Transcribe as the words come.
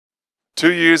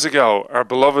2 years ago, our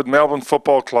beloved Melbourne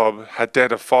Football Club had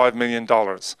debt of $5 million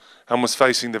and was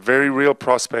facing the very real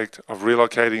prospect of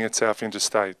relocating itself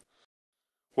interstate.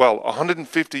 Well,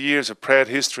 150 years of proud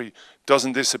history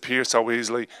doesn't disappear so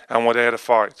easily and without a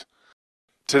fight.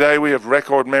 Today we have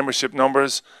record membership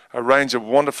numbers, a range of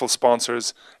wonderful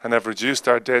sponsors, and have reduced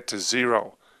our debt to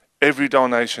zero. Every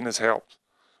donation has helped.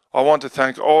 I want to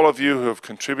thank all of you who have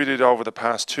contributed over the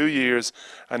past 2 years,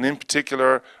 and in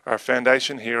particular our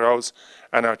foundation heroes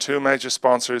and our two major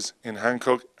sponsors in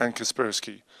Hancock and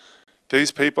Kaspersky.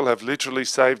 These people have literally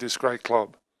saved this great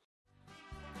club.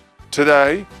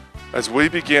 Today, as we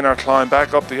begin our climb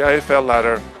back up the AFL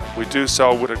ladder, we do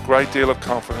so with a great deal of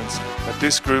confidence that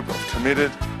this group of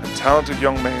committed and talented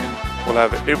young men will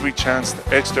have every chance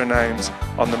to etch their names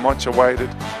on the much awaited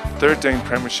 13th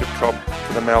Premiership Cup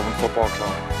for the Melbourne Football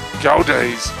Club. Go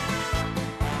Days!